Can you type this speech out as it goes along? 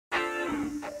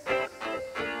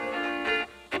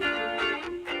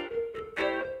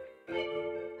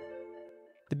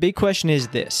big question is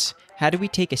this: how do we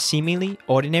take a seemingly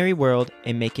ordinary world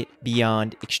and make it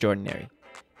beyond extraordinary?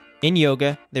 In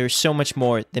yoga, there is so much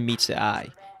more than meets the eye,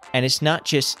 and it's not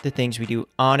just the things we do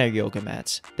on our yoga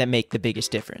mats that make the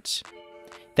biggest difference.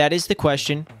 That is the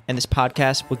question, and this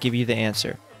podcast will give you the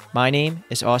answer. My name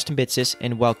is Austin Bitsis,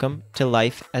 and welcome to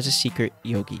Life as a Secret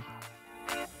Yogi.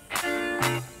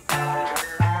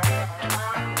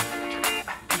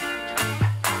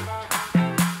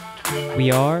 We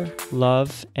are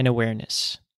love and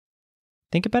awareness.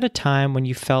 Think about a time when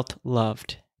you felt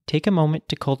loved. Take a moment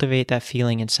to cultivate that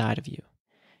feeling inside of you.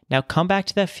 Now come back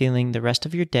to that feeling the rest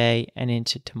of your day and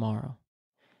into tomorrow.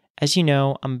 As you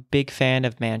know, I'm a big fan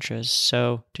of mantras,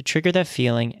 so to trigger that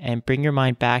feeling and bring your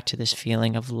mind back to this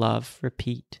feeling of love,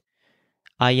 repeat: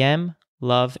 I am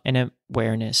love and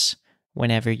awareness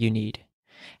whenever you need.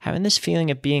 Having this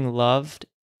feeling of being loved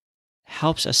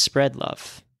helps us spread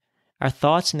love. Our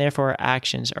thoughts and therefore our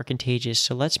actions are contagious,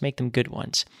 so let's make them good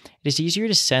ones. It is easier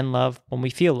to send love when we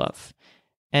feel love.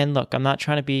 And look, I'm not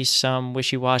trying to be some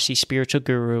wishy-washy spiritual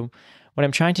guru. What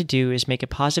I'm trying to do is make a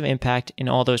positive impact in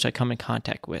all those I come in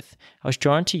contact with. I was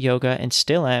drawn to yoga and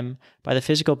still am by the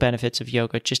physical benefits of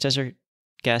yoga, just as our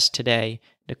guest today,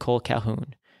 Nicole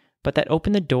Calhoun. But that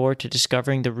opened the door to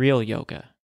discovering the real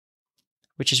yoga,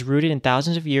 which is rooted in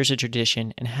thousands of years of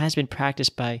tradition and has been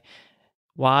practiced by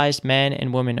wise men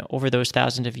and women over those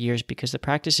thousands of years because the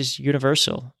practice is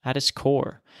universal at its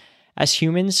core. As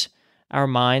humans, our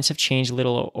minds have changed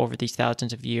little over these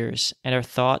thousands of years, and our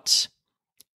thoughts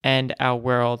and our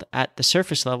world at the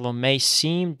surface level may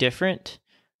seem different,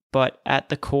 but at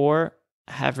the core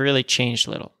have really changed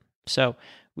little. So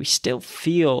we still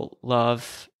feel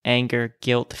love, anger,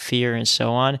 guilt, fear, and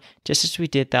so on, just as we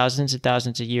did thousands and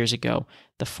thousands of years ago.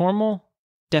 The formal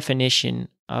definition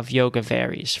of yoga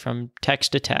varies from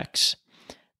text to text,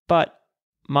 but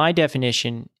my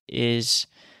definition is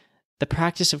the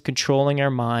practice of controlling our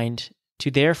mind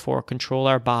to therefore control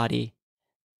our body,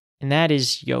 and that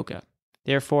is yoga.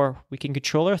 Therefore, we can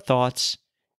control our thoughts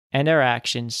and our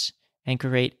actions and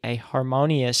create a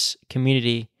harmonious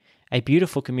community, a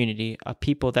beautiful community of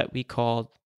people that we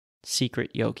call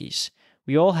secret yogis.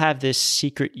 We all have this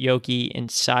secret yogi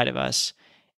inside of us.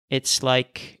 It's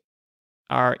like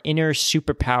our inner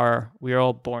superpower we're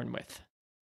all born with.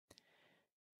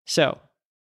 So,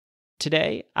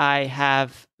 today I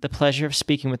have the pleasure of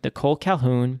speaking with Nicole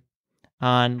Calhoun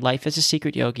on Life as a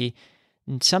Secret Yogi.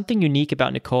 And something unique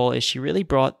about Nicole is she really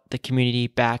brought the community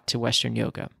back to Western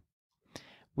yoga.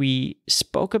 We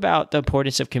spoke about the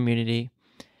importance of community,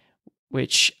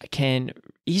 which can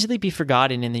easily be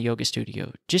forgotten in the yoga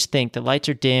studio. Just think, the lights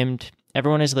are dimmed,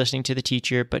 everyone is listening to the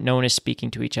teacher, but no one is speaking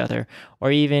to each other.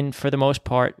 Or even, for the most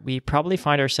part, we probably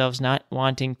find ourselves not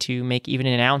wanting to make even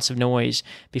an ounce of noise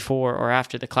before or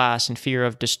after the class in fear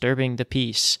of disturbing the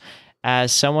peace.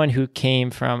 As someone who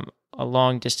came from a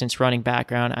long-distance running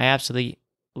background, I absolutely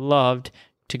loved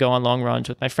to go on long runs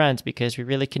with my friends because we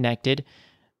really connected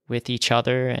with each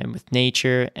other and with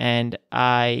nature, and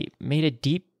I made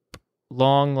deep,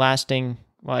 long-lasting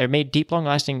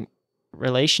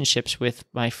relationships with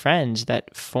my friends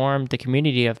that formed the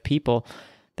community of people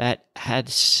that had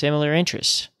similar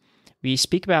interests. We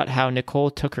speak about how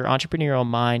Nicole took her entrepreneurial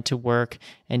mind to work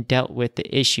and dealt with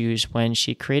the issues when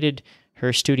she created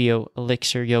her studio,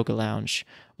 Elixir Yoga Lounge.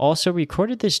 Also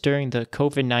recorded this during the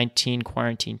COVID-19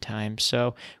 quarantine time,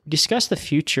 so we discussed the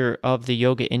future of the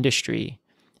yoga industry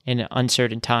in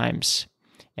uncertain times.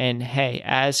 And hey,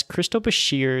 as Crystal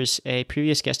Bashir's, a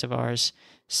previous guest of ours,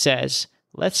 says,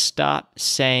 let's stop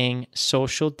saying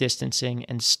social distancing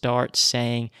and start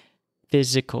saying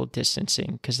physical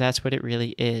distancing, because that's what it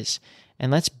really is.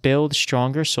 And let's build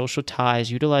stronger social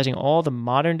ties utilizing all the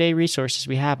modern day resources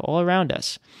we have all around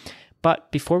us.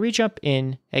 But before we jump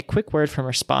in, a quick word from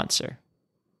our sponsor.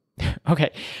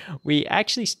 Okay, we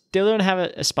actually still don't have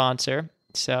a sponsor.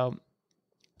 So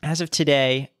as of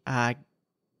today,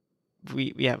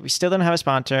 we still don't have a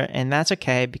sponsor, and that's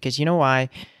okay, because you know why?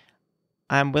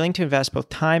 I'm willing to invest both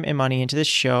time and money into this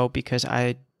show because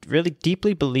I really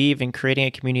deeply believe in creating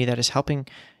a community that is helping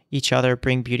each other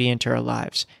bring beauty into our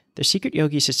lives. The Secret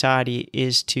Yogi Society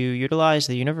is to utilize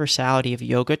the universality of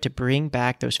yoga to bring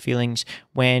back those feelings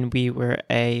when we were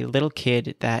a little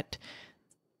kid, that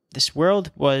this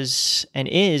world was and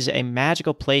is a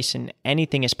magical place and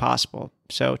anything is possible.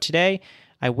 So today,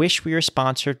 I wish we were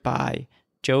sponsored by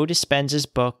Joe Dispenza's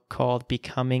book called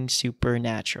Becoming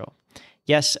Supernatural.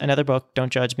 Yes, another book.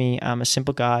 Don't judge me. I'm a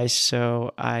simple guy,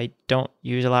 so I don't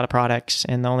use a lot of products,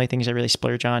 and the only things I really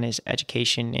splurge on is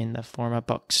education in the form of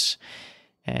books.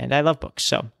 And I love books.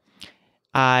 So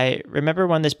I remember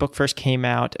when this book first came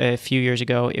out a few years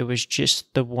ago, it was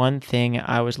just the one thing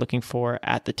I was looking for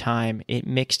at the time. It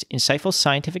mixed insightful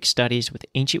scientific studies with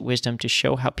ancient wisdom to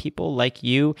show how people like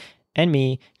you and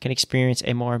me can experience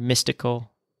a more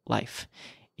mystical life.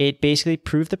 It basically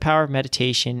proved the power of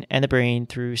meditation and the brain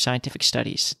through scientific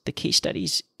studies. The case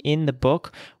studies in the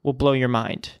book will blow your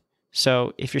mind.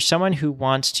 So, if you're someone who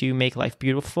wants to make life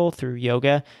beautiful through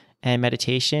yoga and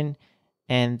meditation,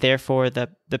 and therefore the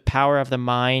power of the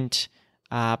mind,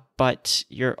 but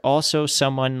you're also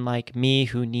someone like me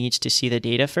who needs to see the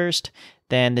data first,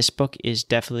 then this book is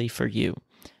definitely for you.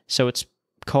 So it's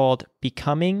called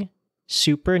Becoming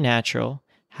Supernatural: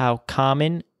 How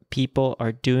Common People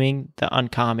Are Doing the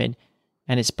Uncommon,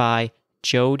 and it's by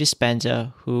Joe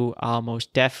Dispenza, who I'll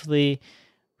most definitely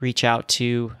reach out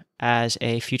to as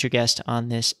a future guest on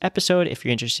this episode if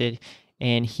you're interested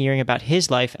in hearing about his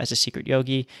life as a secret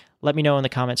yogi. Let me know in the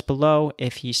comments below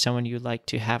if he's someone you'd like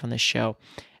to have on the show.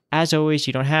 As always,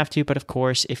 you don't have to, but of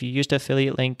course, if you used the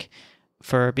affiliate link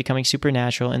for Becoming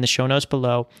Supernatural in the show notes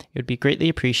below, it would be greatly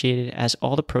appreciated, as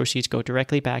all the proceeds go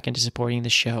directly back into supporting the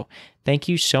show. Thank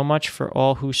you so much for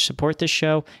all who support this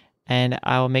show, and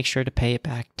I will make sure to pay it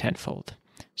back tenfold.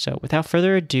 So without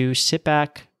further ado, sit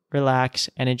back, relax,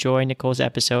 and enjoy Nicole's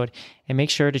episode, and make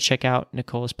sure to check out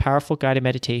Nicole's powerful guided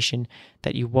meditation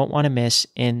that you won't want to miss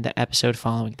in the episode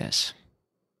following this.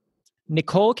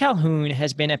 Nicole Calhoun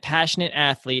has been a passionate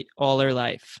athlete all her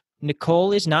life.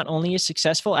 Nicole is not only a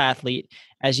successful athlete,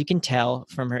 as you can tell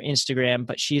from her Instagram,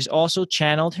 but she has also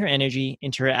channeled her energy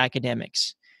into her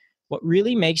academics. What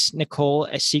really makes Nicole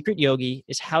a secret yogi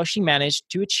is how she managed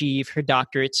to achieve her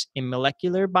doctorates in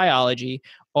molecular biology,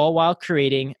 all while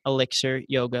creating Elixir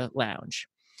Yoga Lounge.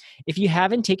 If you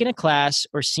haven't taken a class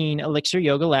or seen Elixir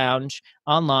Yoga Lounge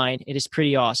online, it is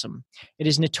pretty awesome. It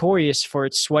is notorious for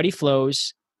its sweaty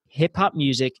flows, hip-hop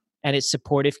music, and its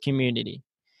supportive community.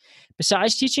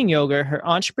 Besides teaching yoga, her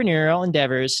entrepreneurial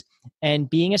endeavors, and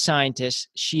being a scientist,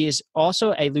 she is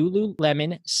also a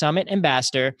Lululemon Summit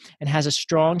ambassador and has a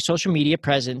strong social media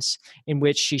presence in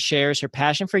which she shares her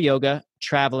passion for yoga,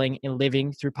 traveling, and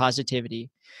living through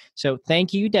positivity. So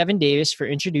thank you, Devin Davis, for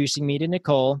introducing me to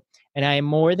Nicole, and I am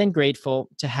more than grateful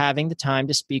to having the time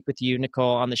to speak with you,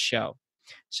 Nicole, on the show.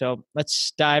 So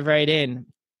let's dive right in.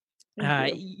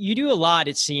 You do a lot,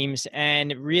 it seems,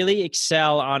 and really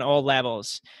excel on all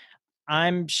levels.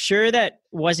 I'm sure that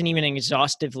wasn't even an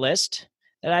exhaustive list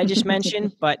that I just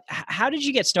mentioned, but how did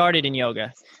you get started in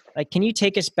yoga? Like, can you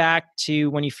take us back to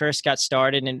when you first got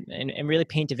started and really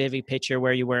paint a vivid picture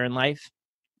where you were in life?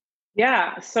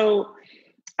 Yeah, so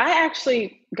I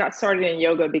actually got started in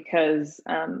yoga because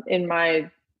in my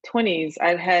 20s,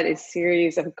 I'd had a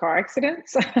series of car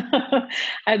accidents.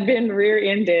 I'd been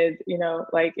rear-ended,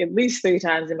 like at least 3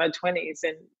 times in my 20s,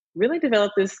 and really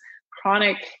developed this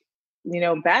chronic,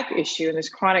 back issue and this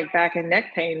chronic back and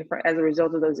neck pain as a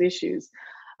result of those issues.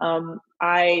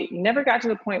 I never got to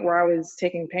the point where I was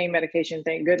taking pain medication,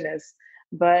 thank goodness.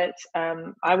 But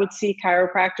I would see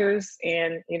chiropractors,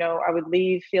 and I would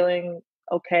leave feeling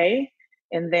okay,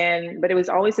 but it was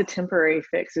always a temporary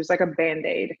fix. It was like a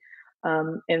band-aid.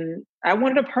 And I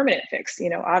wanted a permanent fix.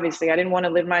 Obviously I didn't want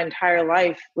to live my entire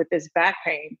life with this back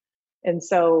pain. And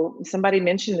so somebody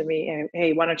mentioned to me,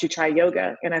 hey, why don't you try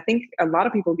yoga? And I think a lot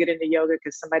of people get into yoga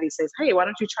because somebody says, hey, why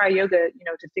don't you try yoga,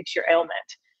 to fix your ailment,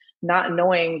 not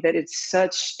knowing that it's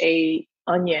such a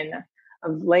onion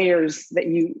of layers that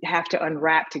you have to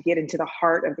unwrap to get into the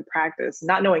heart of the practice,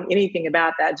 not knowing anything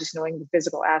about that, just knowing the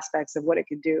physical aspects of what it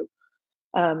could do.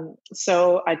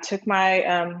 So I took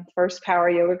my first power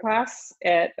yoga class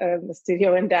at the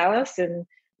studio in Dallas and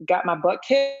got my butt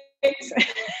kicked.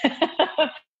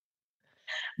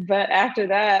 But after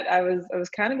that, I was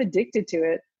kind of addicted to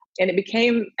it, and it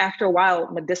became, after a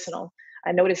while, medicinal.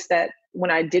 I noticed that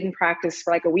when I didn't practice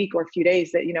for like a week or a few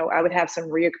days, that I would have some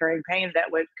reoccurring pain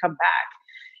that would come back.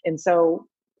 And so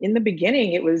in the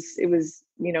beginning, it was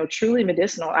truly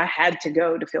medicinal. I had to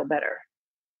go to feel better.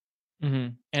 Mm-hmm.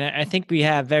 And I think we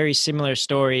have very similar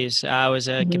stories. I was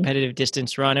a Mm-hmm. competitive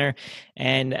distance runner,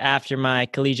 and after my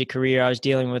collegiate career, I was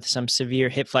dealing with some severe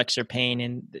hip flexor pain,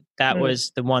 and that Mm.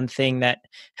 was the one thing that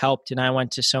helped. And I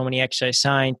went to so many exercise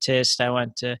scientists, I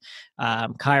went to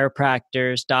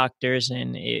chiropractors, doctors,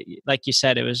 and like you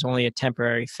said, it was only a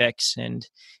temporary fix. And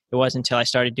it wasn't until I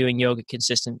started doing yoga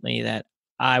consistently that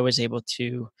I was able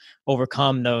to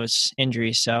overcome those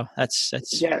injuries. So that's funny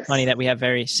Yes. that we have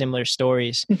very similar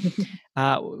stories.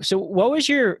 So what was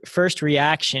your first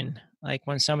reaction? Like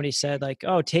when somebody said like,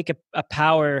 oh, take a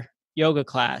power yoga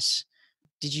class.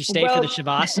 Did you stay for the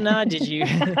Well, Shavasana? Did you?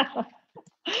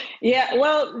 Yeah,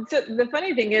 well, so the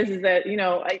funny thing is that,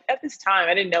 at this time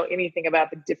I didn't know anything about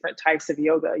the different types of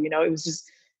yoga. It was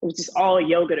just all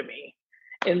yoga to me.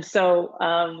 And so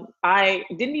I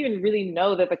didn't even really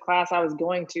know that the class I was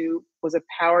going to was a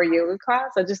power yoga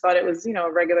class. I just thought it was,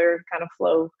 a regular kind of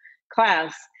flow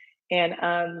class. And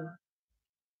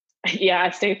yeah, I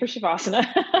stayed for Shavasana.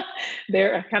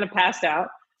 There, I kind of passed out.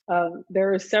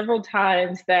 There were several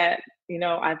times that,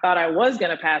 I thought I was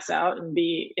going to pass out and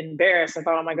be embarrassed. I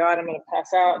thought, oh my God, I'm going to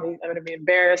pass out and I'm going to be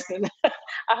embarrassed. And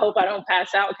I hope I don't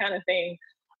pass out kind of thing.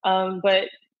 But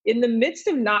in the midst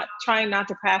of not trying not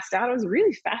to pass out, I was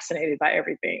really fascinated by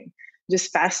everything.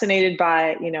 Just fascinated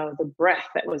by, the breath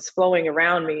that was flowing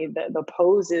around me, the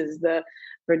poses, the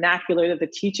vernacular that the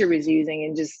teacher was using,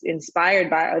 and just inspired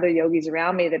by other yogis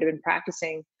around me that had been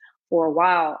practicing for a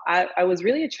while. I was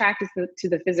really attracted to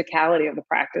the physicality of the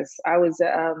practice. I was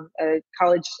a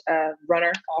college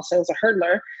runner, also as a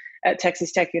hurdler at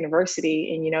Texas Tech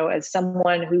University. And, as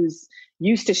someone who's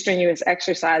used to strenuous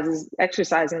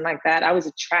exercising like that, I was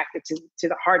attracted to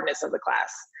the hardness of the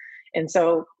class. And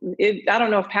so I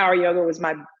don't know if power yoga was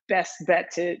my best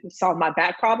bet to solve my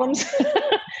back problems,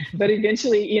 but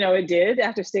eventually, it did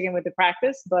after sticking with the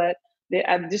practice. But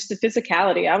just the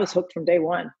physicality, I was hooked from day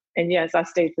one. And yes, I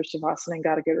stayed for Shavasana and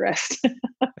got a good rest.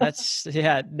 That's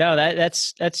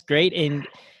great. And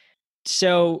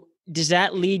so does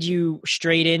that lead you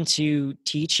straight into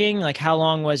teaching? Like, how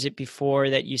long was it before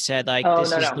that you said, like, Oh,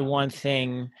 this no, is no. the one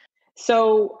thing?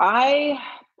 So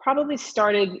probably I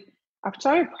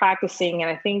started practicing, and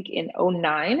I think in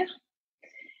 '09.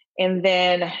 And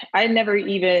then I never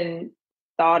even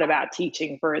thought about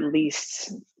teaching for at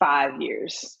least 5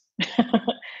 years.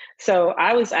 So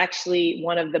I was actually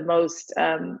one of the most,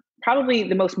 probably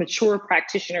the most mature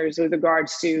practitioners with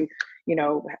regards to,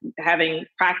 having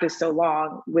practiced so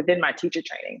long within my teacher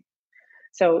training.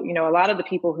 So, a lot of the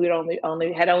people who had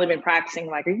only been practicing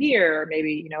like a year, or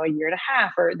maybe, a year and a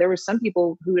half, or there were some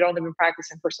people who had only been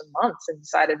practicing for some months and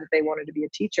decided that they wanted to be a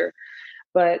teacher.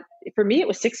 But for me, it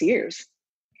was 6 years.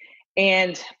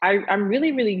 And I'm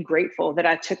really, really grateful that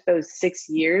I took those 6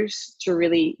 years to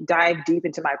really dive deep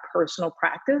into my personal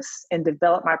practice and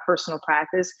develop my personal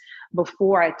practice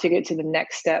before I took it to the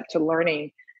next step to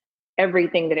learning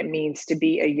everything that it means to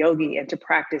be a yogi and to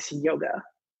practice yoga.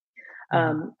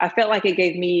 Mhm. I felt like it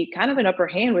gave me kind of an upper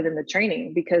hand within the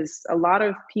training, because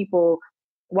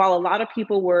while a lot of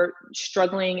people were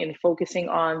struggling and focusing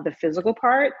on the physical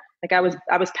part, like I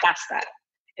was past that.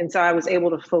 And so I was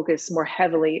able to focus more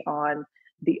heavily on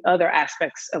the other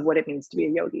aspects of what it means to be a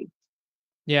yogi.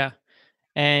 Yeah.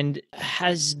 And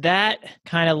has that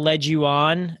kind of led you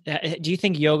on? Do you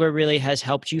think yoga really has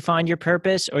helped you find your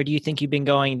purpose, or do you think you've been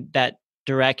going that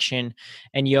direction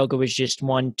and yoga was just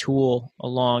one tool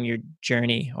along your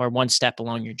journey or one step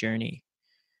along your journey?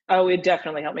 Oh, it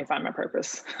definitely helped me find my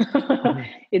purpose. Mhm.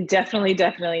 It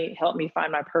definitely helped me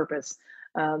find my purpose.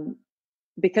 Um,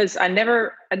 because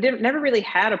never really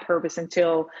had a purpose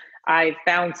until I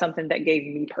found something that gave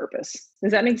me purpose.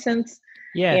 Does that make sense?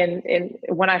 Yeah. And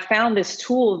when I found this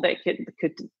tool that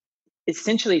could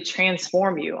essentially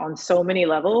transform you on so many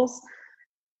levels,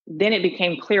 then it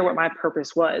became clear what my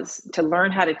purpose was: to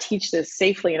learn how to teach this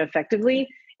safely and effectively,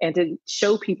 and to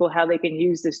show people how they can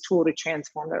use this tool to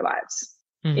transform their lives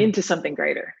Mhm. into something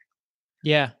greater.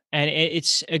 Yeah. And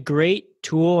it's a great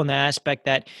tool in the aspect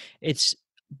that it's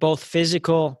both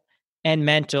physical and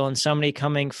mental. And somebody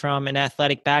coming from an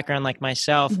athletic background like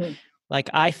myself, Mhm. like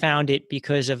I found it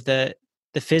because of the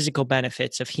physical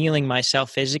benefits of healing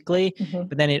myself physically, Mhm.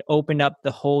 but then it opened up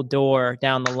the whole door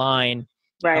down the line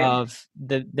Right. of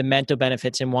the mental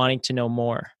benefits and wanting to know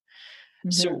more.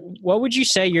 So Mhm. what would you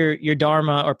say your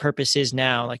dharma or purpose is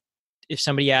now? Like if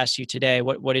somebody asked you today,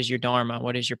 what is your dharma?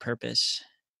 What is your purpose?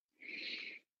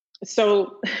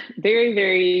 So, very,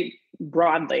 very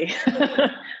broadly,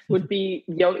 would be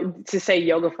to say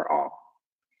yoga for all.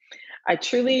 I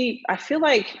feel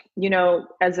like,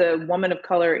 as a woman of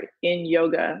color in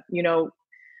yoga,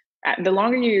 the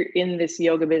longer you're in this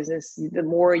yoga business, the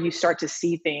more you start to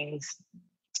see things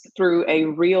through a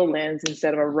real lens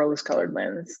instead of a rose colored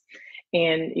lens.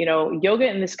 And, yoga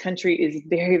in this country is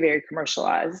very, very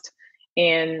commercialized.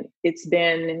 And it's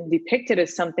been depicted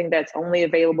as something that's only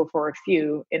available for a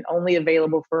few, and only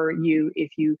available for you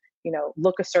if you,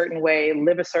 look a certain way,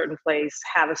 live a certain place,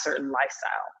 have a certain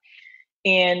lifestyle.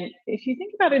 And if you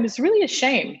think about it, it's really a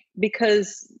shame,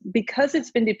 because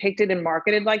it's been depicted and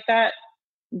marketed like that.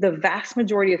 The vast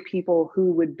majority of people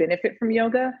who would benefit from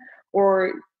yoga,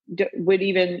 or would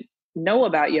even know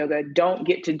about yoga, don't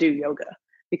get to do yoga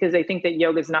because they think that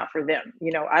yoga is not for them.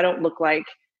 I don't look like,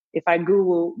 if I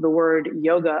Google the word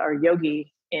yoga or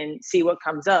yogi, and see what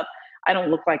comes up. I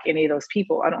don't look like any of those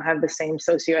people. I don't have the same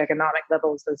socioeconomic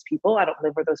level as those people. I don't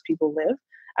live where those people live.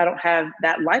 I don't have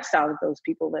that lifestyle that those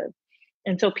people live.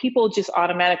 And so people just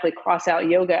automatically cross out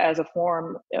yoga as a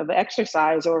form of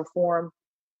exercise or a form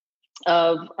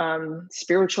of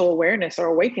spiritual awareness or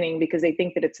awakening because they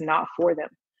think that it's not for them.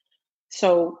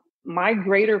 So my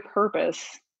greater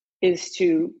purpose is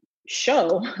to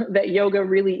show that yoga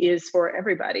really is for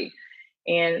everybody.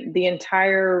 And the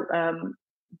entire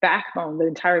backbone, the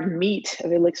entire meat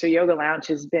of Elixir Yoga Lounge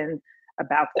has been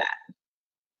about that.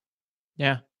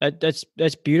 Yeah,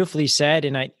 that's beautifully said.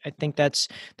 And I think that's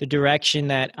the direction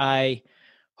that I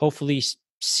hopefully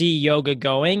see yoga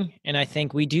going. And I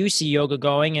think we do see yoga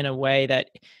going in a way that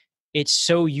it's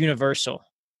so universal.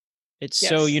 It's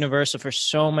so Yes. universal for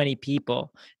so many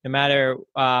people, no matter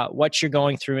what you're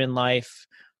going through in life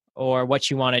or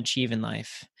what you want to achieve in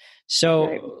life. Right.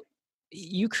 So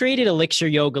you created Elixir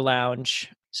Yoga Lounge.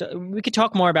 So we could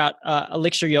talk more about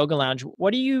Elixir Yoga Lounge.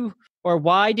 What do you, or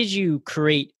why did you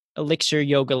create Elixir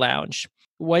Yoga Lounge?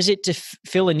 Was it to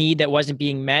fill a need that wasn't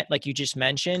being met, like you just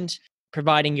mentioned,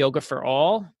 providing yoga for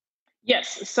all?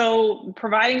 Yes. So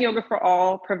providing yoga for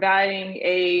all, providing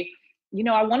I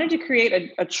wanted to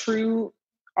create a true,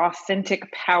 authentic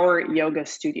power yoga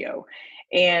studio.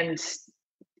 And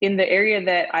in the area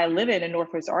that I live in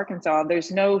Northwest Arkansas,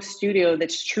 there's no studio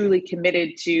that's truly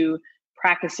committed to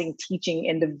practicing, teaching,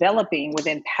 and developing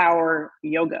within power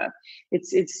yoga.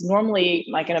 It's normally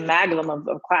like an amalgam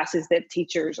of classes that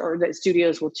teachers or that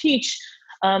studios will teach.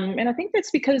 And I think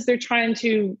that's because they're trying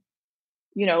to,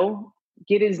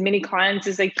 get as many clients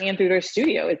as they can through their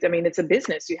studio. It's a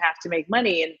business. You have to make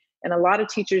money. And a lot of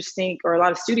teachers think, or a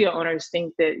lot of studio owners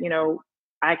think that,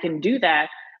 I can do that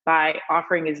by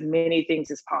offering as many things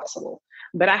as possible.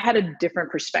 But I had a different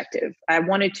perspective. I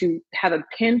wanted to have a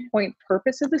pinpoint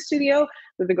purpose of the studio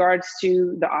with regards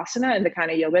to the asana and the kind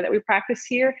of yoga that we practice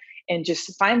here, and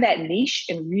just find that niche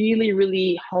and really,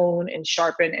 really hone and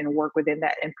sharpen and work within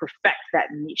that and perfect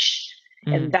that niche.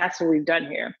 And that's what we've done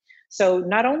here. So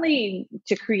not only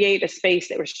to create a space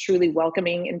that was truly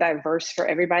welcoming and diverse for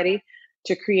everybody,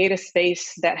 to create a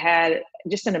space that had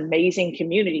just an amazing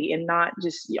community and not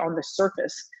just on the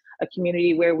surface, a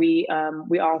community where we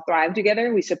all thrive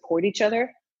together, we support each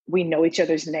other, we know each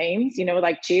other's names,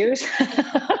 like cheers.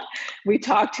 We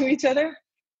talk to each other.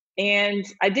 And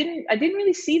I didn't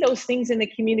really see those things in the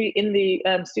community, in the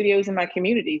studios in my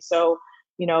community. So,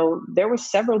 there were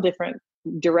several different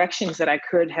directions that I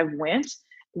could have went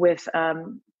with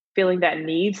filling that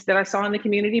needs that I saw in the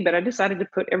community, but I decided to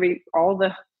put all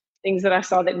the things that I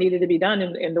saw that needed to be done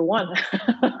into one.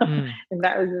 And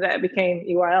that became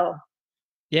EYL.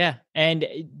 Yeah, and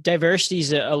diversity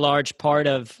is a large part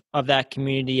of that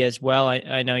community as well.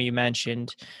 I know you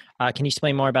mentioned. Can you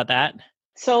explain more about that?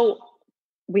 So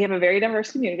we have a very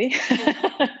diverse community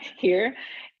here.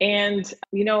 And,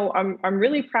 I'm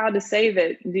really proud to say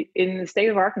that in the state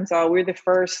of Arkansas, we're the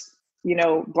first,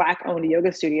 Black owned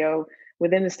yoga studio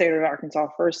within the state of Arkansas,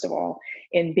 first of all.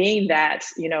 And being that,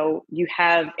 you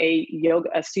have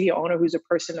a studio owner who's a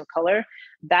person of color,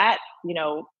 that,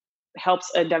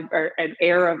 helps an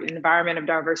environment of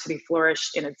diversity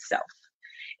flourish in itself.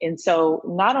 And so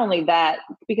not only that,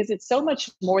 because it's so much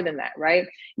more than that, right?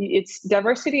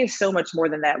 Diversity is so much more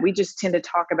than that. We just tend to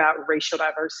talk about racial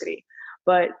diversity.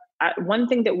 But one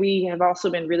thing that we have also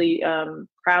been really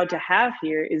proud to have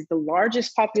here is the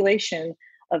largest population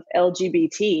of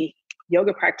LGBT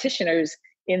yoga practitioners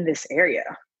in this area.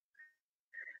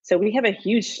 So we have a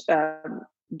huge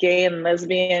gay and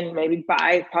lesbian, maybe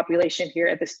bi population here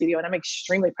at the studio. And I'm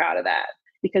extremely proud of that,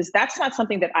 because that's not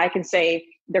something that I can say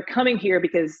they're coming here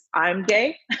because I'm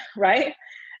gay, right?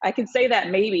 I can say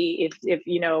that maybe if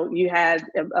you had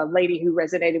a lady who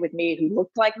resonated with me, who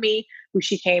looked like me, who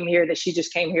she came here, that she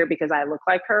just came here because I look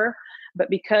like her. But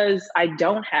because I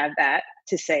don't have that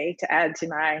to add to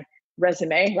my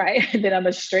resume, right? That I'm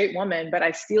a straight woman, but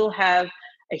I still have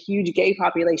a huge gay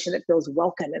population that feels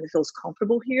welcome and feels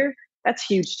comfortable here. That's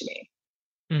huge to me.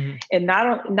 Mm-hmm. And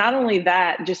not only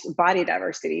that, just body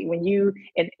diversity.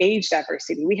 And age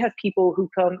diversity. We have people who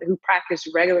practice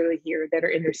regularly here that are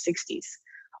in their 60s,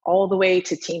 all the way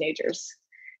to teenagers.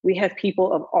 We have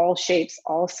people of all shapes,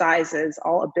 all sizes,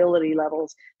 all ability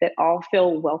levels that all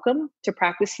feel welcome to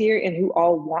practice here and who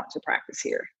all want to practice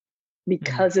here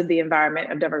because of the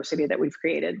environment of diversity that we've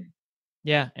created.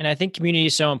 Yeah. And I think community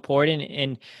is so important.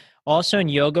 And also in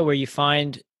yoga, where you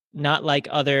find, not like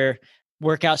other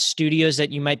workout studios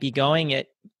that you might be going at,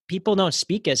 people don't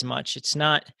speak as much. It's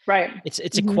not right. It's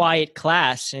a quiet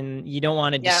class, and you don't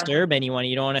want to disturb anyone.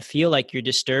 You don't want to feel like you're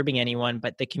disturbing anyone,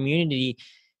 but the community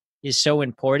is so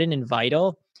important and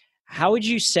vital. how would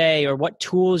you say, or what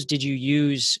tools did you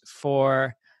use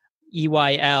for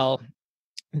EYL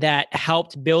that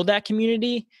helped build that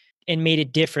community and made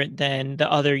it different than the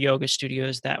other yoga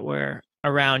studios that were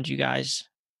around you guys?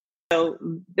 So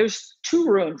there's two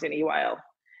rooms in EYL,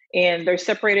 and they're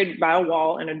separated by a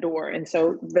wall and a door. And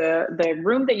so the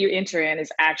room that you enter in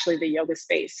is actually the yoga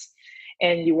space.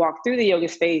 And you walk through the yoga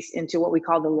space into what we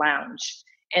call the lounge.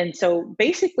 And so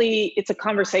basically it's a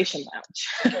conversation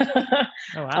lounge.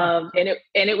 Oh, wow. And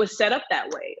it was set up that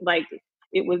way. Like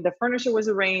the furniture was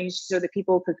arranged so that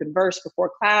people could converse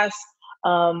before class,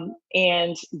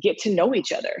 and get to know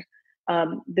each other.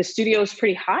 The studio is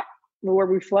pretty hot where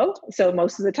we float. So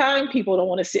most of the time, people don't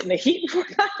want to sit in the heat before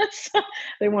class.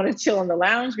 They want to chill in the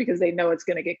lounge because they know it's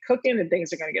going to get cooking and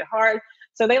things are going to get hard.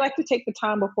 So they like to take the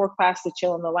time before class to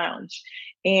chill in the lounge.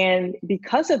 And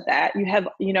because of that, you have,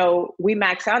 we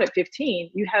max out at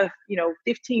 15. You have,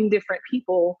 15 different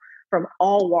people from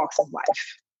all walks of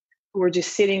life who are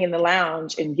just sitting in the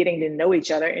lounge and getting to know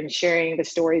each other and sharing the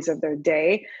stories of their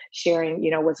day, sharing,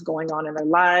 what's going on in their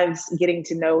lives, getting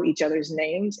to know each other's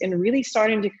names, and really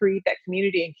starting to create that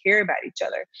community and care about each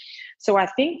other. So I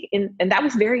think, and that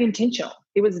was very intentional.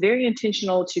 It was very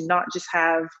intentional to not just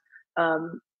have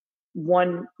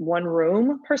one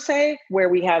room per se, where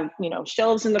we have,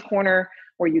 shelves in the corner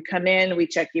where you come in, we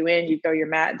check you in, you throw your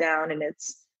mat down, and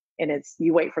it's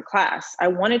you wait for class. I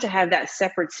wanted to have that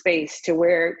separate space to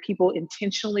where people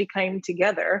intentionally came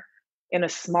together in a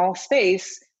small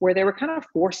space where they were kind of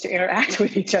forced to interact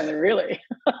with each other, really.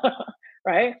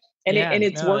 Right. And Yeah,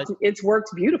 it's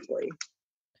worked beautifully.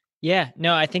 yeah,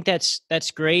 no, I think that's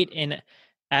great. And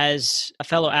as a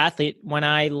fellow athlete, when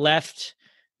I left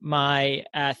my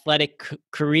athletic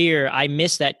career, I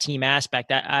missed that team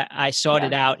aspect. I sought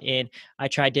it Yeah. out, and I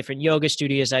tried different yoga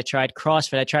studios. I tried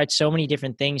CrossFit. I tried so many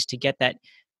different things to get that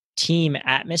team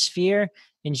atmosphere,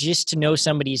 and just to know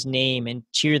somebody's name and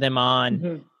cheer them on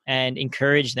Mm-hmm. and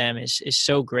encourage them is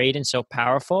so great and so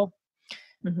powerful.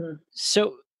 Mm-hmm.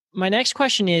 So my next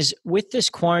question is, with this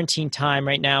quarantine time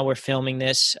right now, we're filming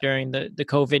this during the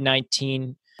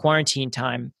COVID-19 quarantine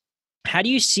time. How do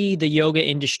you see the yoga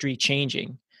industry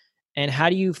changing? And how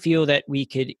do you feel that we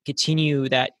could continue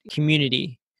that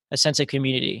community, a sense of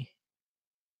community?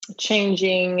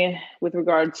 Changing with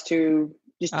regards to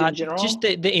just in Just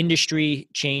general. the industry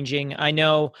changing. I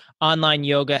know online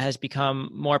yoga has become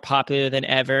more popular than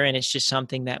ever, and it's just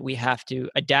something that we have to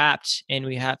adapt, and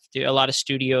we have to. A lot of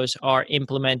studios are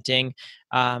implementing.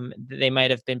 They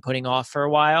might have been putting off for a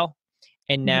while,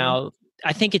 and Mm-hmm. now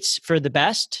I think it's for the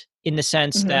best in the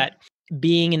sense Mm-hmm. that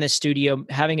being in the studio,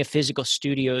 having a physical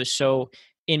studio is so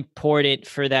important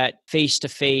for that face to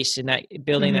face and that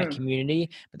building that Mm-hmm. community.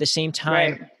 But at the same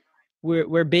time, Right.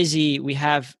 we're busy, we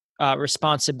have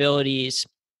responsibilities,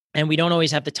 and we don't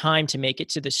always have the time to make it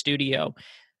to the studio.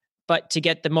 But to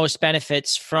get the most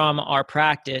benefits from our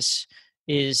practice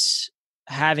is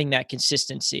having that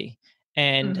consistency,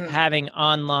 and Mm-hmm. having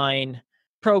online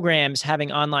programs,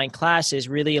 having online classes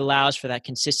really allows for that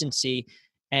consistency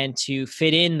and to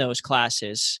fit in those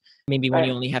classes. Maybe when you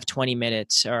Right. only have 20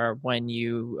 minutes, or when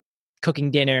you cooking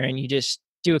dinner and you just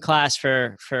do a class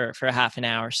for a half an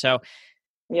hour. So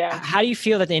Yeah. how do you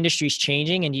feel that the industry is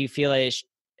changing, and do you feel that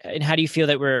and how do you feel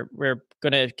that we're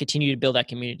going to continue to build that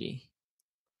community?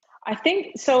 I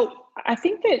think so. I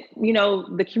think that,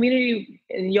 the community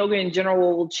in yoga in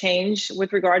general will change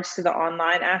with regards to the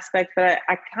online aspect, but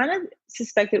I kind of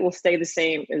suspect it will stay the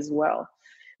same as well.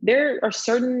 There are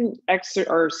certain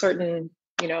certain,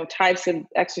 types of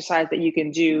exercise that you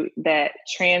can do that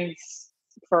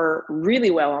transfer really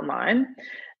well online,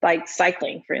 like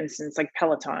cycling, for instance, like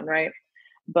Peloton, right?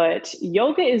 But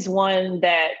yoga is one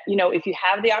that, if you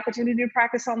have the opportunity to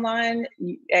practice online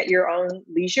at your own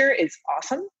leisure, it's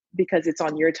awesome because it's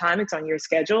on your time, it's on your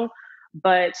schedule.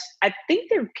 But I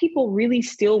think that people really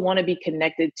still want to be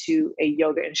connected to a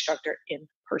yoga instructor in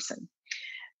person,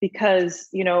 because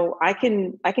I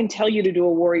can tell you to do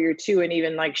a warrior two and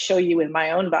even like show you with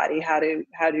my own body how to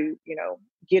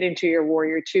get into your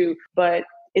warrior two, but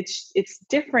it's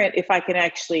different if I can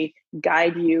actually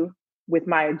guide you with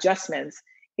my adjustments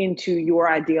into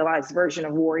your idealized version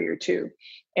of warrior two.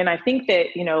 And I think that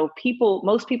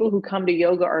most people who come to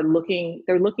yoga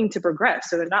they're looking to progress,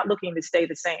 so they're not looking to stay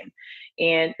the same.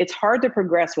 And it's hard to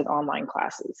progress with online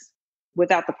classes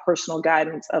without the personal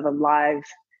guidance of a live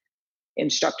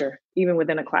instructor, even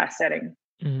within a class setting.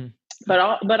 Mhm.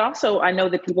 But also, I know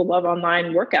that people love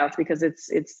online workouts because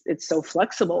it's so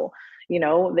flexible.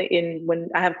 When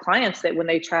I have clients that when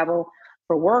they travel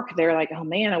for work, they're like, oh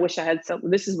man, I wish I had some,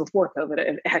 this is before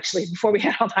COVID, actually, before we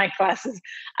had online classes.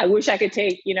 I wish I could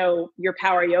take, your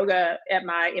power yoga in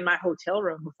my hotel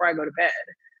room before I go to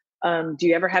bed. Do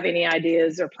you ever have any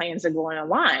ideas or plans of going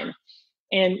online?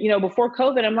 And, before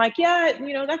COVID, I'm like, yeah,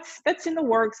 that's in the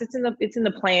works. It's in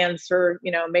the plans for,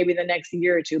 maybe the next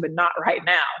year or two, but not right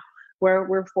now, where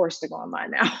we're forced to go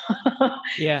online now.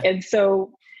 Yeah. And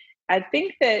so I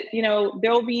think that,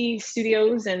 there'll be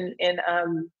studios and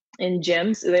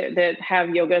gyms that have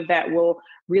yoga that will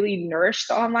really nourish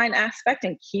the online aspect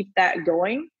and keep that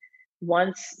going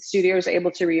once studios are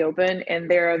able to reopen. And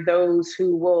there are those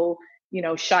who will,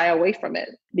 shy away from it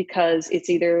because it's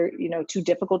either, too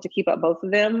difficult to keep up both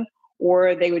of them,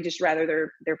 or they would just rather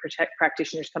their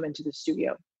practitioners come into the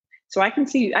studio. So I can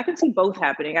see both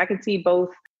happening. I can see both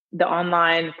the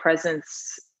online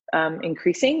presence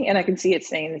increasing, and I can see it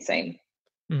staying the same.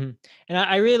 Hmm. And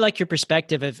I really like your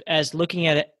perspective of as looking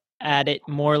at it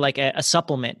more like a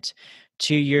supplement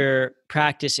to your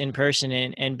practice in person,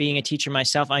 and being a teacher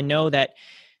myself, I know that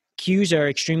cues are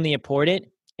extremely important,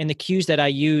 and the cues that I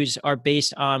use are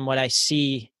based on what I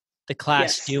see the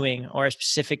class Yes. doing or a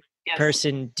specific Yes.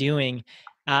 person doing.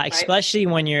 Right. Especially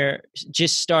when you're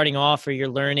just starting off or you're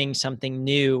learning something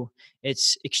new,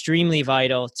 it's extremely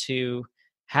vital to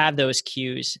have those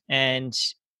cues. And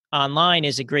online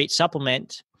is a great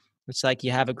supplement. It's like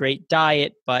you have a great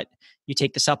diet, but you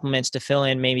take the supplements to fill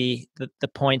in maybe the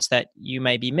points that you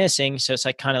may be missing. So it's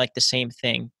like kind of like the same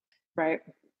thing. Right.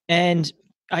 And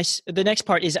the next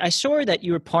part is I saw that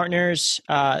you were partners.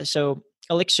 So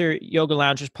Elixir Yoga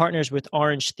Lounge was partners with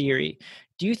Orange Theory.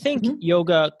 Do you think Mhm.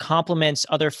 yoga complements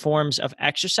other forms of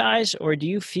exercise, or do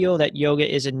you feel that yoga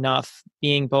is enough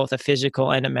being both a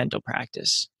physical and a mental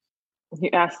practice? You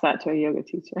asked that to a yoga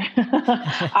teacher.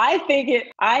 I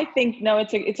think no,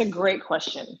 it's a great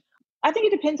question. I think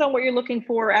it depends on what you're looking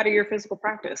for out of your physical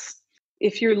practice.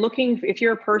 If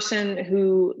you're a person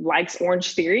who likes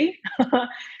Orange Theory,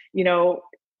 you know,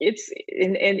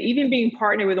 and even being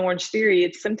partnered with Orange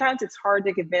Theory, sometimes it's hard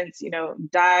to convince,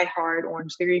 die hard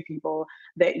Orange Theory people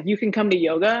that you can come to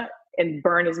yoga and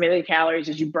burn as many calories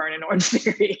as you burn in Orange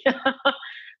Theory.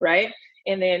 Right?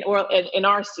 And then, or in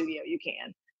our studio, you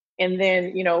can. And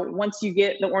then, once you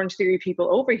get the Orange Theory people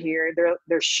over here,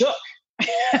 they're shook.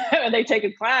 And they take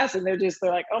a class and they're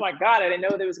like, oh my God, I didn't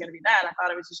know there was going to be that. I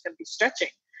thought it was just going to be stretching.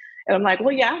 And I'm like,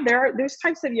 well, yeah, there's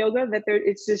types of yoga that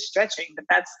it's just stretching, but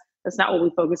that's not what we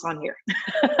focus on here.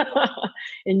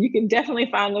 And you can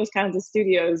definitely find those kinds of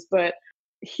studios, but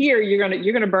here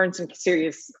you're gonna burn some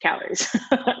serious calories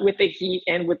with the heat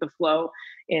and with the flow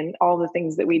and all the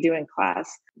things that we do in class.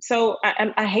 So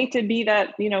I hate to be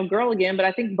that girl again, but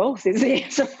I think both is the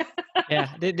answer.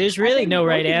 Yeah, there's I really think no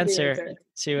right both is the answer answer.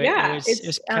 to it. It Yeah, was it it's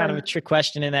was kind of a trick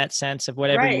question in that sense of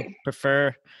whatever you right.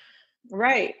 prefer.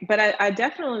 Right. But I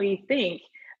definitely think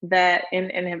that,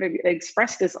 and have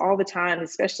expressed this all the time,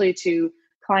 especially to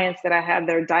clients that I have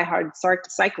that are diehard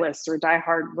cyclists or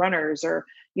diehard runners or,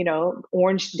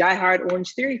 diehard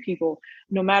Orange Theory people.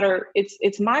 No matter,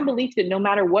 it's my belief that no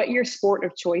matter what your sport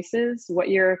of choice is, what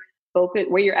your focus,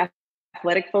 where your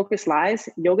athletic focus lies,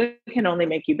 yoga can only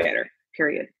make you better,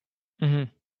 period. Hmm.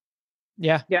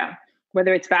 Yeah. Yeah.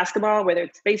 Whether it's basketball, whether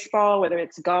it's baseball, whether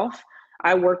it's golf.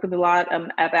 I work with a lot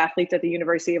of athletes at the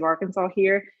University of Arkansas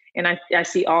here, and I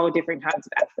see all different kinds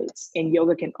of athletes, and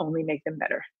yoga can only make them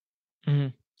better.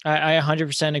 Mhm. I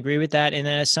 100% agree with that. And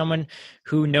then as someone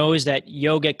who knows that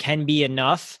yoga can be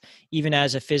enough, even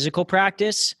as a physical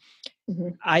practice,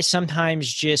 Mhm. I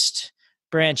sometimes just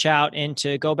branch out and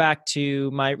to go back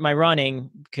to my running,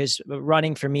 because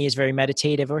running for me is very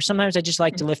meditative. Or sometimes I just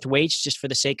like to lift weights just for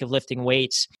the sake of lifting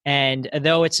weights. And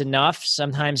though it's enough,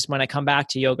 sometimes when I come back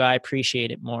to yoga, I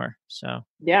appreciate it more. So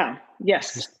Yeah. it's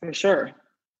Yes, just, for sure.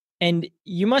 and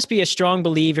you must be a strong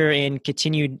believer in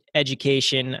continued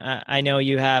education. I know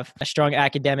you have a strong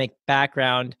academic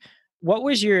background. What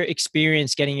was your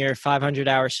experience getting your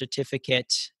 500-hour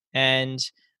certificate? And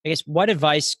I guess what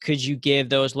advice could you give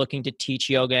those looking to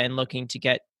teach yoga and looking to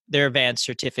get their advanced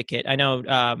certificate? I know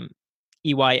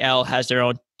EYL has their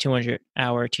own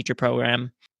 200-hour teacher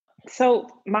program. So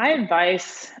my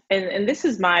advice, and this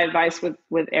is my advice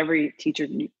with every teacher,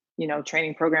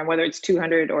 training program, whether it's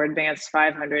 200 or advanced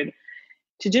 500,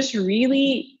 to just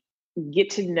really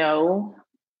get to know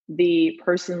the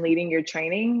person leading your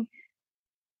training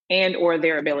and or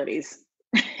their abilities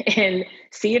and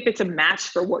see if it's a match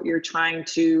for what you're trying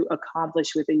to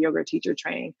accomplish with a yoga teacher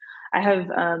training. I have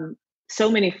so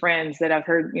many friends that I've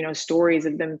heard stories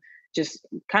of them just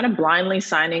kind of blindly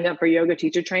signing up for yoga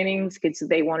teacher trainings because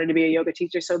they wanted to be a yoga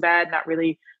teacher so bad, not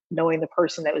really knowing the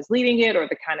person that was leading it or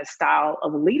the kind of style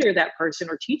of leader that person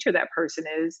or teacher that person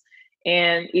is.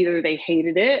 And either they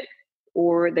hated it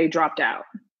or they dropped out.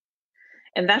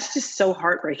 And that's just so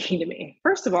heartbreaking to me.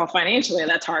 First of all, financially,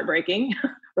 that's heartbreaking,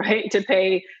 right? To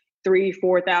pay Yeah,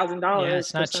 $3,000-$4,000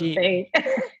 it's for not cheap. something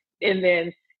and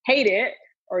then hate it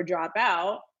or drop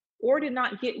out, or to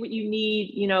not get what you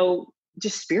need,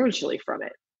 just spiritually from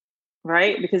it,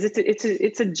 right? Because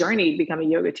it's a journey to become a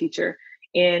yoga teacher.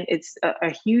 And it's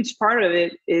a huge part of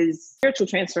it is spiritual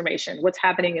transformation, what's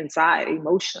happening inside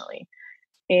emotionally.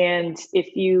 And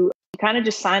if you kind of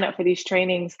just sign up for these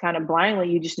trainings kind of blindly,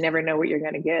 you just never know what you're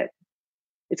going to get.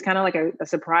 It's kind of like a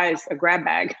surprise, a grab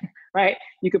bag, right?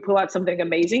 You could pull out something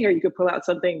amazing or you could pull out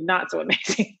something not so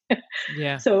amazing.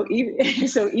 Yeah. So even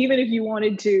if you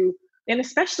wanted to, and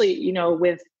especially,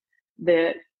 with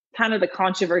the kind of the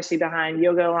controversy behind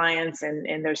Yoga Alliance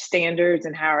and their standards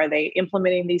and how are they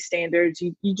implementing these standards,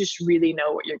 you just really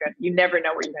know you never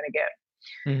know what you're going to get.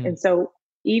 Mhm. And so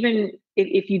even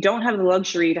if you don't have the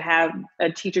luxury to have a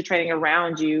teacher training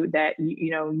around you that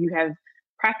you have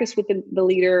practiced with the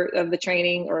leader of the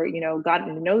training or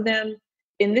gotten to know them,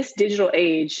 in this digital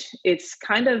age, it's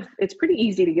pretty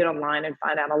easy to get online and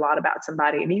find out a lot about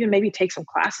somebody and even maybe take some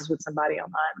classes with somebody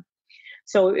online.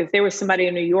 So if there was somebody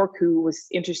in New York who was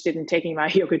interested in taking my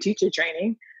yoga teacher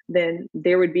training, then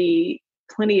there would be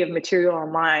plenty of material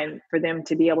online for them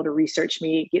to be able to research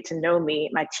me, get to know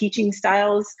me, my teaching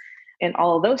styles, and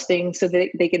all of those things so that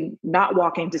they can not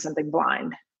walk into something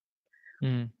blind.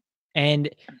 Mm. And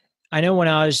I know when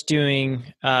I was doing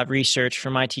research for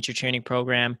my teacher training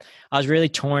program, I was really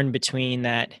torn between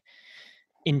that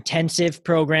intensive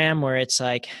program where it's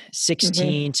like Hmm.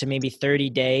 16 to maybe 30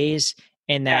 days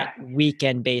and that Yeah.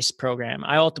 weekend based program.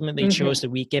 I ultimately chose Hmm.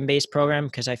 the weekend based program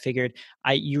because I figured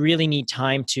you really need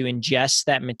time to ingest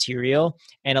that material,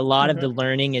 and a lot of the Hmm.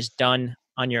 learning is done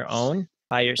on your own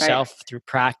by Right. yourself through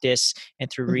practice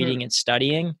and through reading Hmm. and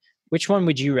studying. Which one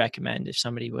would you recommend if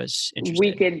somebody was interested?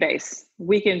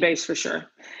 Weekend base for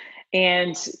sure.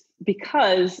 And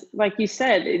because, like you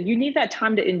said, you need that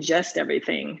time to ingest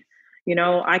everything.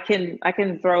 I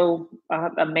can throw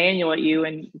a manual at you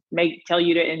and tell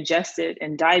you to ingest it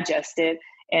and digest it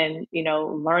and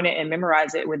learn it and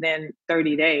memorize it within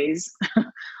 30 days.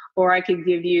 Or I could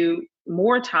give you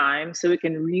more time so it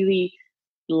can really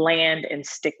land and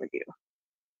stick with you,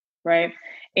 right?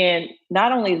 And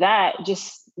not only that,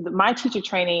 just my teacher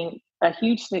training, a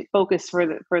huge focus for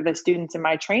the students in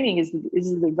my training is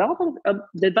the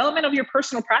development of your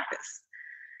personal practice.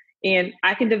 And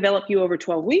I can develop you over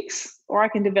 12 weeks, or I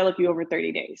can develop you over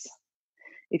 30 days.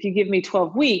 If you give me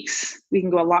 12 weeks, we can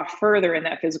go a lot further in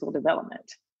that physical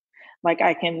development.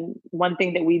 One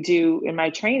thing that we do in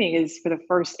my training is for the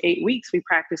first 8 weeks, we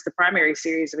practice the primary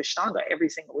series of Ashtanga every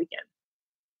single weekend.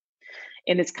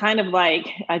 And it's kind of like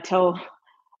I tell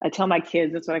my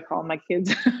kids, that's what I call my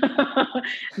kids,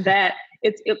 that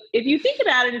if you think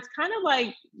about it, it's kind of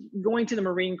like going to the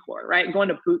Marine Corps, right? Going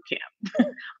to boot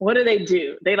camp. What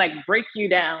do? They like break you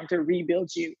down to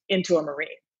rebuild you into a Marine,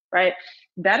 right?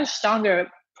 That Ashtanga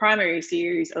primary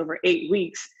series over 8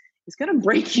 weeks is going to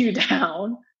break you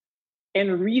down and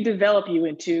redevelop you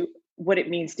into what it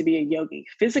means to be a yogi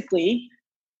physically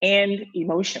and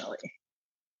emotionally,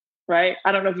 right?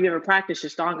 I don't know if you ever practiced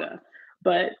Ashtanga,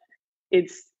 but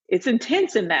it's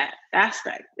intense in that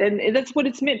aspect, and that's what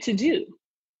it's meant to do.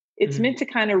 It's Mm. meant to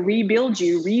kind of rebuild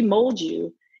you, remold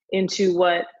you into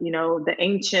what the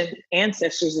ancient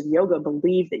ancestors of yoga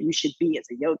believe that you should be as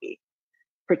a yogi,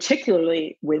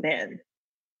 particularly within,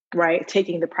 right?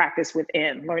 Taking the practice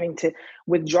within, learning to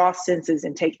withdraw senses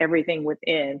and take everything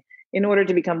within in order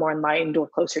to become more enlightened or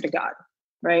closer to God,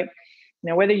 right?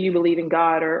 Now, whether you believe in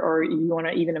God or you want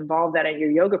to even involve that in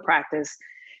your yoga practice,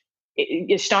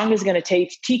 Ashtanga is going to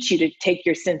teach you to take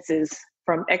your senses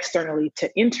from externally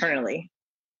to internally,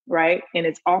 right? And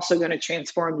it's also going to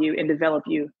transform you and develop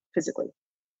you physically.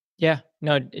 Yeah,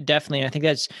 no, definitely. I think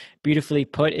that's beautifully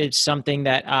put. It's something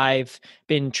that I've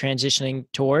been transitioning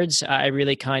towards. I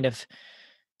really kind of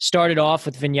started off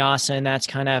with vinyasa, and that's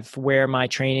kind of where my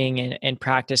training and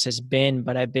practice has been.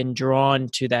 But I've been drawn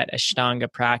to that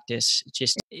Ashtanga practice.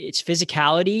 Just its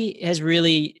physicality has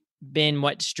really been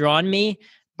what's drawn me,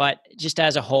 but just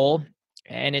as a whole.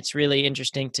 And it's really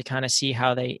interesting to kind of see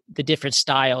how the different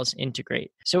styles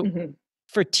integrate. So Hmm.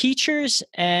 for teachers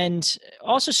and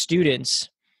also students,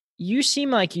 you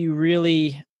seem like you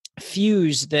really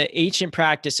fuse the ancient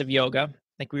practice of yoga,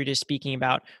 like we were just speaking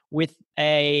about, with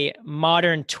a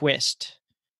modern twist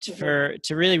Hmm.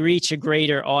 to really reach a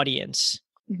greater audience.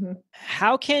 Hmm.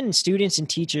 How can students and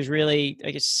teachers really,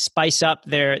 I guess, spice up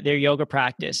their yoga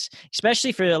practice,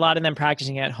 especially for a lot of them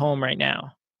practicing at home right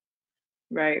now?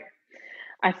 Right.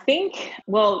 I think,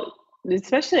 well,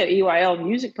 especially at EYL,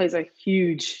 music plays a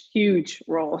huge, huge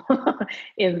role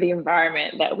in the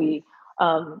environment that we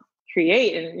um,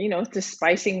 create, and to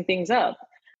spicing things up.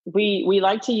 We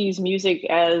like to use music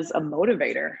as a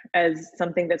motivator, as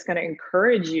something that's going to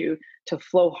encourage you to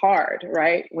flow hard,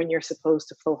 right? When you're supposed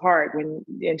to flow hard,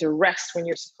 and to rest when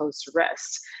you're supposed to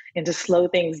rest, and to slow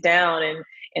things down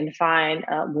and find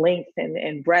length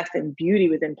and breath and beauty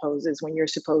within poses when you're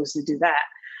supposed to do that.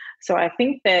 So I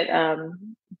think that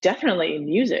definitely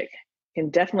music can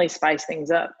definitely spice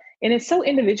things up, and it's so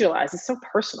individualized. It's so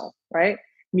personal, right?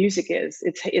 Music is.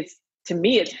 It's to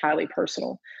me, it's highly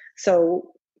personal.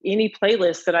 So any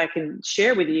playlist that I can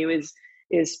share with you is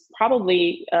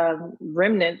probably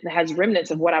has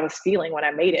remnants of what I was feeling when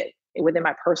I made it within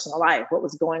my personal life. What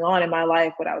was going on in my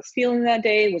life? What I was feeling that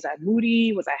day? Was I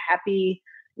moody? Was I happy?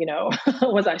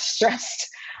 Was I stressed?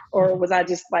 Or was I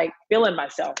just like feeling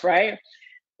myself, right?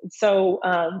 So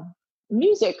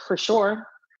music for sure.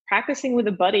 Practicing with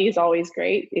a buddy is always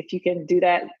great if you can do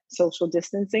that social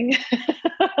distancing.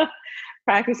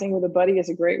 Practicing with a buddy is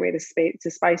a great way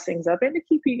to spice things up and to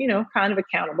keep you, kind of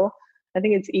accountable. I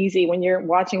think it's easy when you're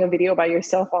watching a video by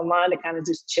yourself online to kind of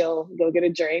just chill, go get a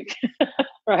drink,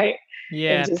 right? And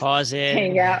Yeah, just pause it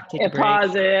hang and out take a and break.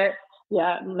 pause it.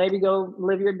 Yeah, maybe go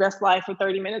live your best life for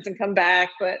 30 minutes and come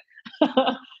back. But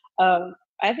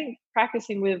I think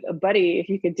practicing with a buddy, if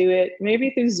you could do it maybe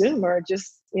through Zoom or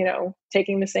just,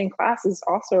 taking the same class, is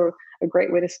also a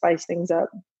great way to spice things up.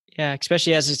 Yeah,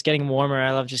 especially as it's getting warmer.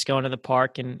 I love just going to the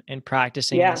park and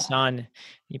practicing in the Yeah. sun.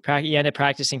 You end up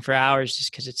practicing for hours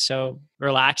just because it's so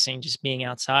relaxing, just being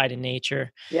outside in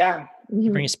nature. Yeah.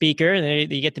 You bring a Mhm. speaker, and there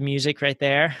you get the music right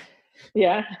there.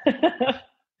 Yeah.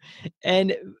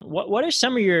 And what are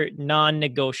some of your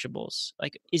non-negotiables?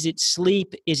 Like, is it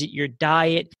sleep? Is it your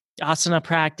diet? Asana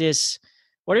practice?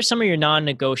 What are some of your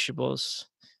non-negotiables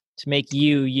to make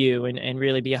you you and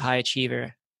really be a high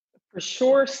achiever? For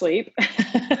sure, sleep.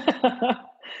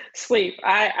 Sleep.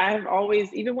 I've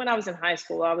always, even when I was in high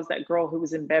school, I was that girl who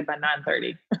was in bed by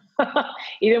 9:30.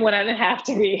 Even when I didn't have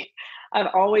to be.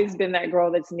 I've always been that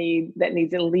girl that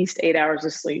needs at least 8 hours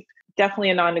of sleep. Definitely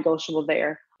a non-negotiable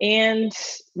there. And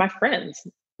my friends,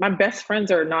 my best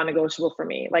friends are non-negotiable for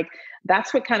me. Like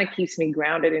that's what kind of keeps me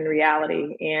grounded in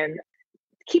reality and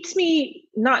keeps me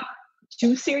not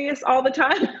too serious all the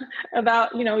time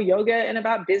about yoga and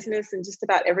about business and just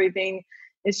about everything.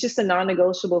 It's just a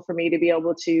non-negotiable for me to be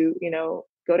able to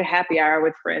go to happy hour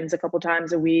with friends a couple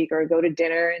times a week or go to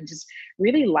dinner and just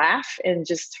really laugh and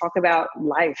just talk about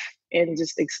life and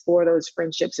just explore those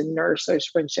friendships and nourish those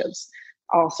friendships.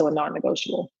 Also a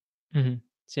non-negotiable. Mhm.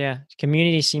 So yeah,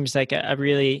 community seems like a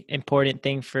really important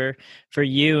thing for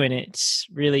you, and it's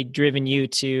really driven you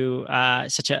to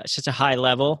such a high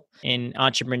level in Yeah.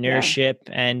 entrepreneurship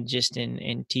and just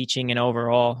in teaching and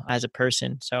overall as a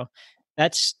person. So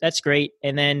that's great.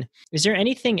 And then, is there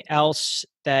anything else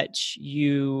that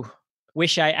you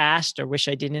wish I asked or wish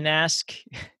I didn't ask?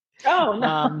 Oh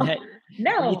no. That you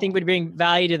No. think would bring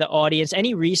value to the audience?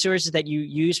 Any resources that you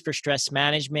use for stress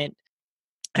management?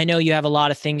 I know you have a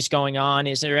lot of things going on.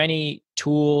 Is there any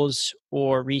tools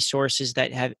or resources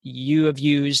that have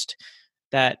used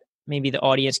that maybe the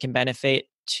audience can benefit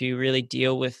to really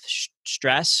deal with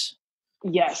stress?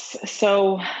 Yes.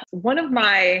 So one of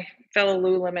my fellow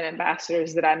Lululemon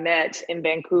ambassadors that I met in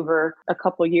Vancouver a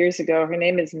couple years ago, her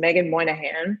name is Megan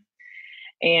Moynihan.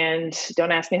 And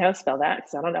don't ask me how to spell that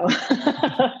because I don't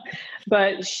know.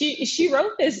 But she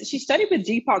wrote this. She studied with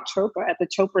Deepak Chopra at the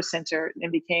Chopra Center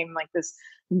and became like this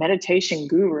meditation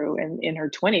guru in her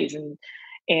 20s.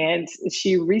 And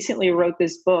she recently wrote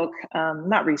this book,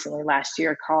 not recently, last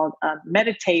year, called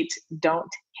 "Meditate,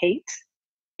 Don't Hate."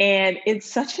 And it's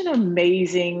such an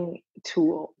amazing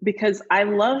tool because I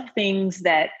love things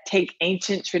that take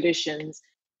ancient traditions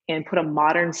and put a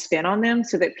modern spin on them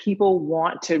so that people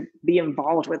want to be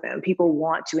involved with them. People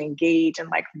want to engage and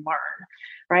like learn,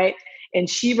 right? And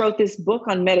she wrote this book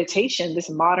on meditation, this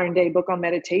modern day book on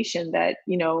meditation that,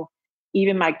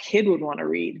 even my kid would want to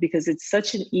read because it's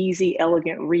such an easy,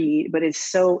 elegant read, but it's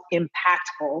so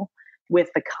impactful with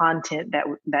the content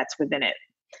that's within it.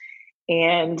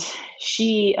 And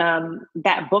she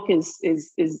that book is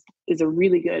a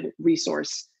really good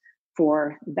resource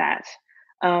for that.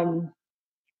 um,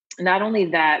 Not only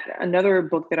that, another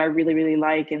book that I really really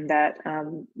like and that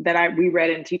I reread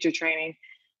in teacher training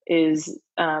is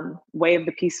Way of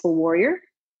the Peaceful Warrior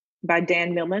by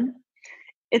Dan Millman.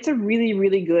 It's a really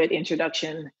really good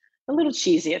introduction, a little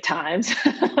cheesy at times,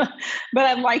 but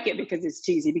I like it because it's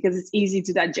cheesy, because it's easy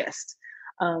to digest.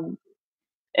 um,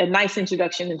 a nice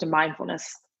introduction into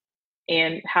mindfulness.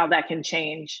 and how that can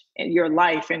change your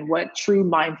life and what true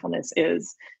mindfulness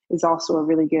is also a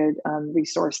really good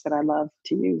resource that I love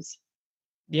to use.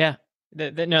 Yeah.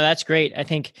 No, that's great. I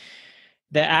think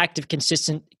the act of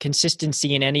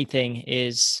consistency in anything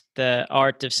is the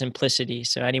art of simplicity.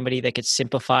 So anybody that could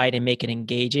simplify it and make it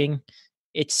engaging,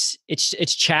 it's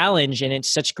challenge, and it's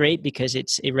such great because it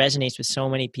resonates with so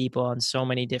many people on so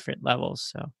many different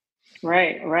levels. So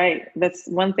Right. That's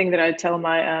one thing that I tell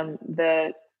my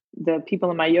the people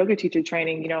in my yoga teacher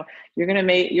training. You're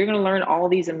gonna learn all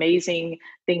these amazing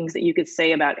things that you could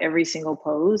say about every single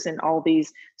pose and all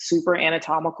these super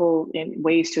anatomical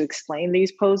ways to explain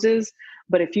these poses.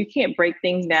 But if you can't break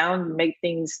things down, make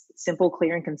things simple,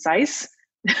 clear, and concise,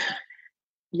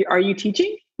 are you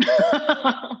teaching?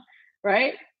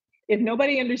 Right? If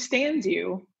nobody understands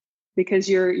you because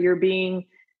you're being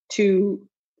too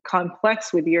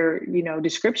complex with your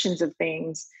descriptions of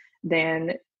things,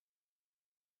 then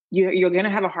you're going to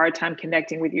have a hard time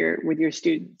connecting with your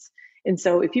students. And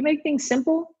so if you make things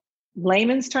simple,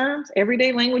 layman's terms,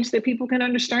 everyday language that people can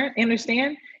understand,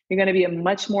 you're going to be a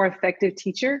much more effective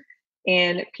teacher,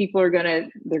 and people they're going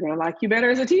to like you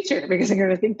better as a teacher because they're going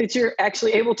to think that you're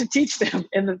actually able to teach them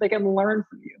and that they can learn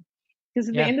from you. Because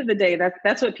at the end of the day,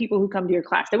 that's what people who come to your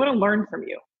class, they want to learn from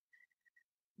you.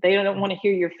 They don't want to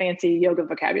hear your fancy yoga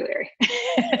vocabulary.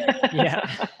 Yeah.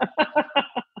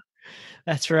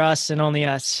 That's for us and only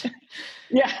us.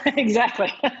 Yeah,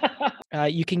 exactly.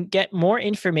 You can get more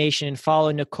information and follow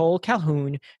Nicole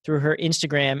Calhoun through her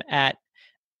Instagram at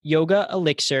Yoga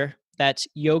Elixir. That's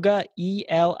Yoga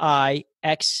Elixir,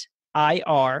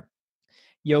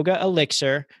 Yoga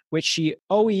Elixir, which she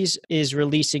always is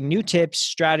releasing new tips,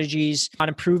 strategies on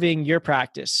improving your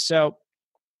practice. So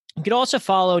you could also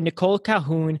follow Nicole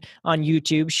Calhoun on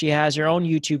YouTube. She has her own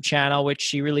YouTube channel, which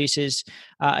she releases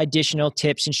additional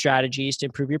tips and strategies to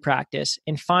improve your practice.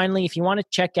 And finally, if you want to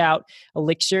check out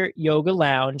Elixir Yoga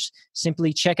Lounge,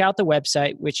 simply check out the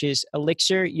website, which is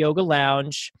Elixir Yoga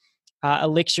Lounge,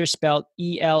 Elixir spelled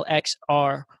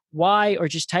ELXRY, or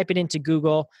just type it into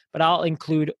Google. But I'll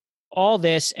include all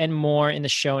this and more in the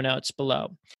show notes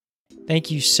below.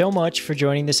 Thank you so much for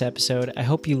joining this episode. I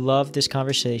hope you loved this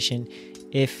conversation.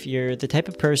 If you're the type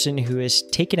of person who has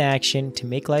taken action to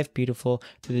make life beautiful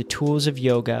through the tools of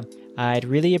yoga, I'd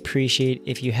really appreciate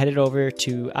if you headed over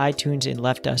to iTunes and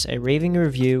left us a raving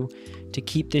review to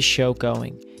keep this show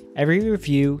going. Every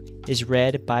review is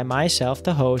read by myself,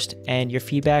 the host, and your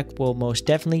feedback will most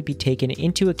definitely be taken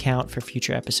into account for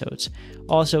future episodes.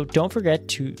 Also, don't forget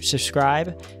to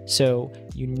subscribe so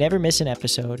you never miss an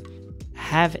episode.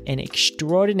 Have an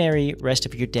extraordinary rest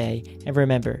of your day, and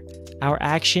remember, our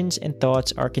actions and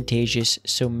thoughts are contagious,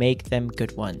 so make them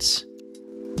good ones.